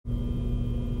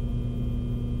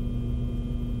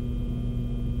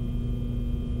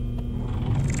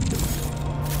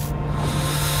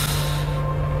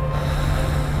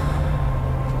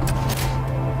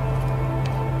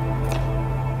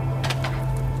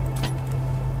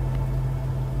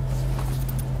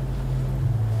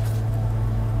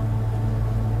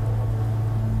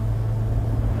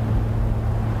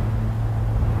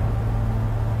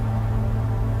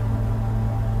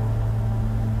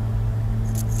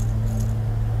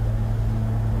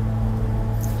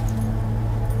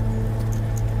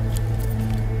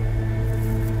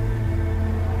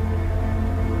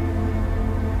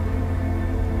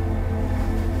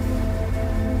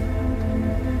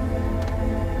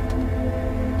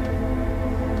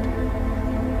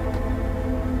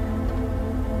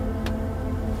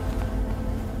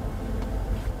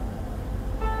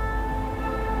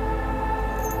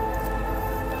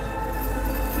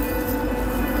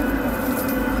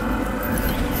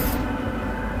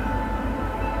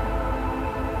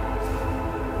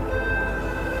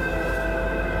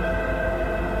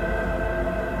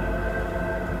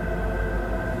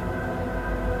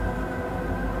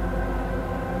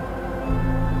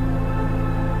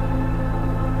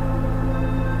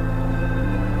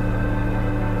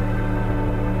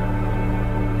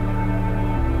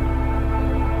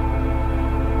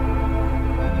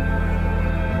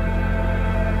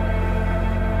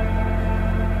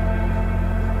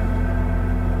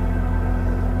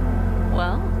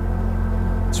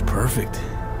Perfect.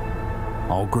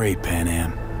 All great, Pan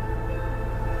Am.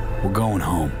 We're going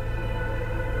home.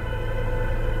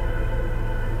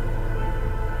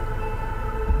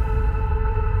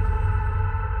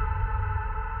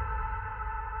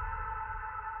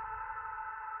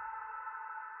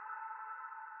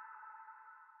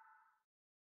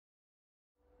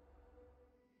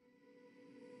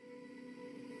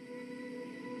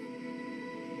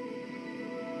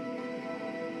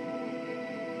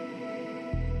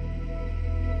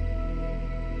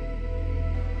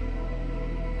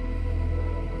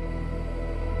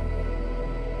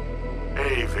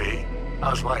 Hey, V.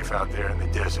 How's life out there in the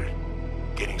desert?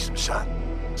 Getting some sun?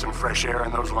 Some fresh air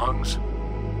in those lungs?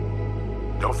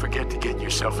 Don't forget to get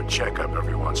yourself a checkup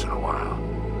every once in a while.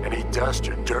 Any dust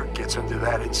or dirt gets into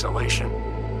that insulation,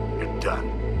 you're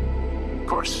done. Of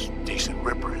course, decent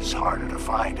ripper is harder to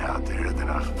find out there than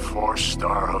a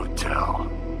 4-star hotel.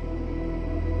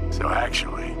 So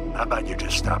actually, how about you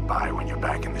just stop by when you're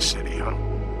back in the city, huh?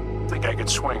 Think I could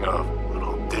swing a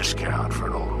little discount for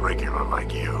an old regular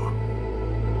like you.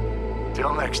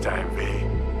 Till next time, V.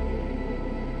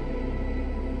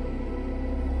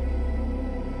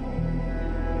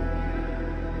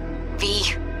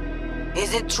 V,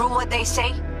 is it true what they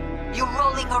say? You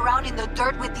rolling around in the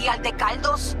dirt with the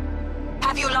Aldecaldos?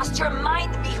 Have you lost your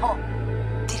mind, mijo?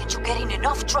 Didn't you get in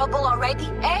enough trouble already,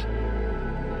 eh?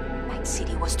 Night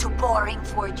City was too boring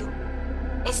for you.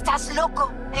 Estás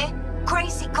loco, eh?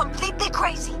 Crazy, completely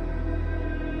crazy.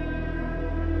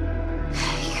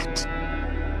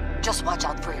 Just watch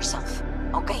out for yourself,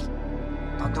 okay?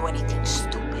 Don't do anything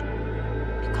stupid,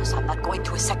 because I'm not going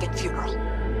to a second funeral.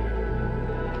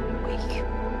 Anyway,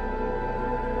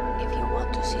 if you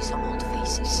want to see some old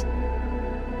faces,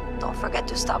 don't forget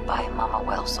to stop by Mama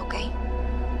Wells, okay?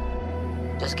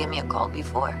 Just give me a call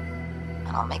before, and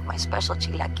I'll make my special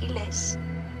chilaquiles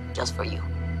just for you.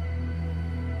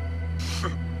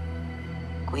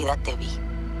 Cuídate, Vi.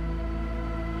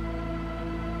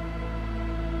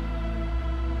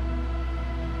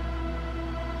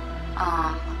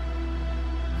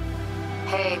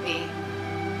 Hey, V.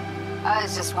 I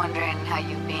was just wondering how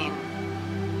you've been.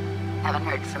 Haven't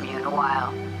heard from you in a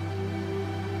while.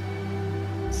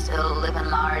 Still living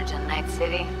large in Night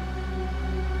City?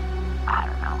 I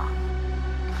don't know.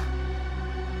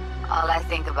 All I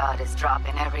think about is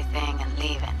dropping everything and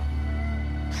leaving.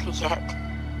 Yet,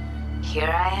 here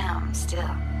I am,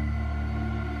 still.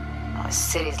 Oh, the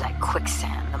city's like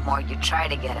quicksand. The more you try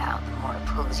to get out, the more it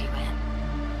pulls you in.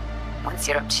 Once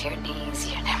you're up to your knees,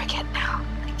 you're never getting out.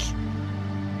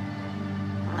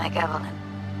 Like Evelyn.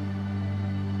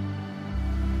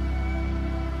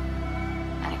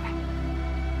 Anyway,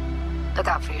 look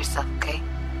out for yourself, okay?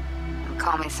 And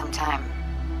call me sometime.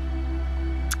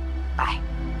 Bye.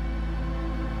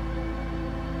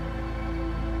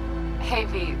 Hey,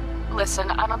 V,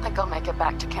 listen, I don't think I'll make it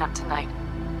back to camp tonight.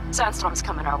 Sandstorm's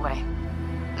coming our way.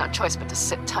 No choice but to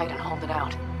sit tight and hold it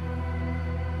out.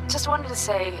 Just wanted to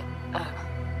say,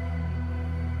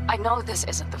 I know this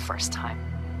isn't the first time.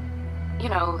 You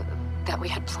know, that we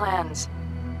had plans.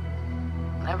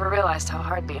 Never realized how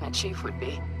hard being a chief would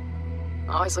be.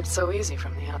 Always looked so easy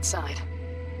from the outside.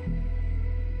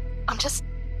 I'm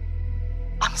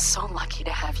so lucky to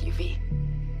have you, V.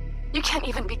 You can't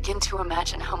even begin to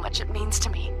imagine how much it means to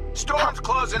me. Storm's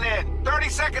closing in! 30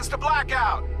 seconds to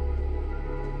blackout!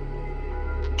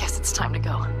 Guess it's time to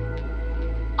go.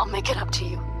 I'll make it up to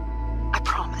you. I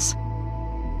promise.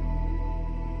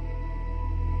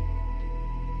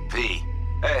 V,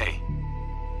 hey.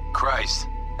 Christ,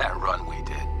 that run we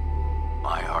did.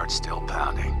 My heart's still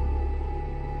pounding.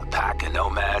 A pack of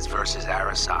Nomads versus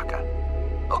Arasaka.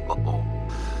 Oh.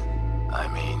 I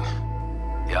mean,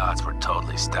 the odds were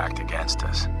totally stacked against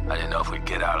us. I didn't know if we'd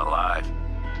get out alive.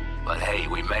 But hey,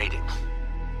 we made it.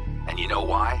 And you know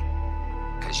why?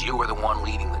 Because you were the one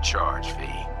leading the charge, V.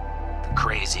 The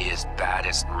craziest,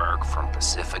 baddest merc from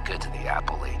Pacifica to the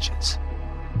Appalachians.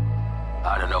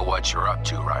 I don't know what you're up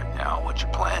to right now, what your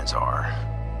plans are.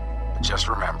 But just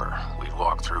remember, we'd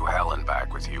walk through hell and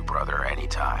back with you, brother,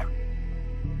 anytime.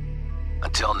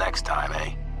 Until next time,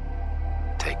 eh?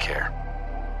 Take care.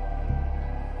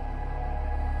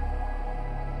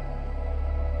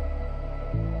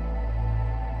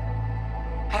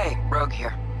 Hey, Rogue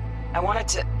here. I wanted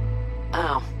to...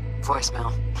 Oh,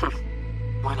 voicemail.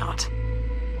 Why not?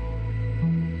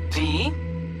 V?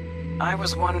 I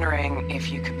was wondering if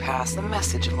you could pass the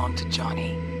message along to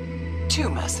Johnny.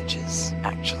 2 messages,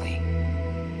 actually.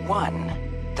 One,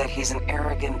 that he's an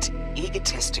arrogant,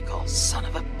 egotistical son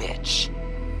of a bitch.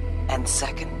 And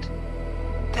second,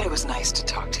 that it was nice to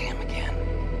talk to him again.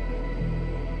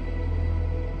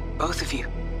 Both of you,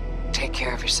 take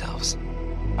care of yourselves,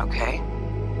 okay?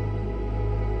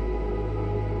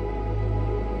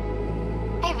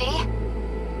 Hey, V.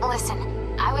 Listen,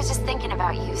 I was just thinking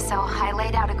about you, so I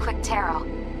laid out a quick tarot.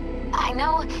 I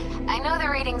know the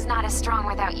reading's not as strong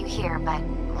without you here, but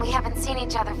we haven't seen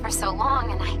each other for so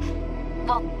long, and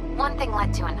well, one thing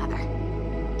led to another.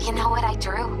 You know what I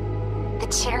drew? The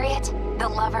chariot, the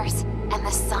lovers, and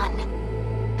the sun.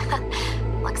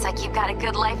 Looks like you've got a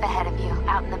good life ahead of you,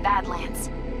 out in the Badlands.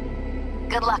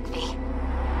 Good luck, V.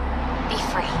 Be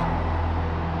free.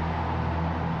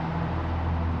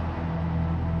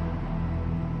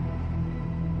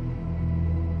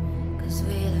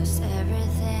 We lost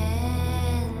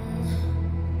everything.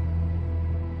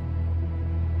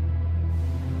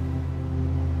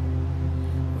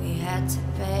 We had to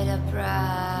pay the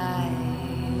price.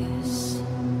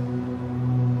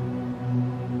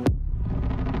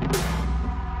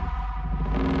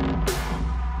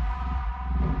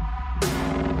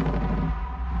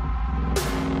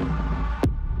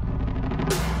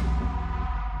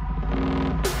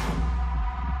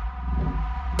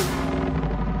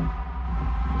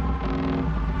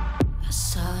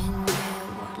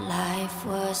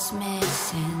 Was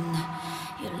missing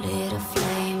your little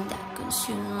flame that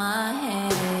consumed my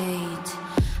hate.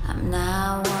 I'm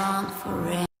now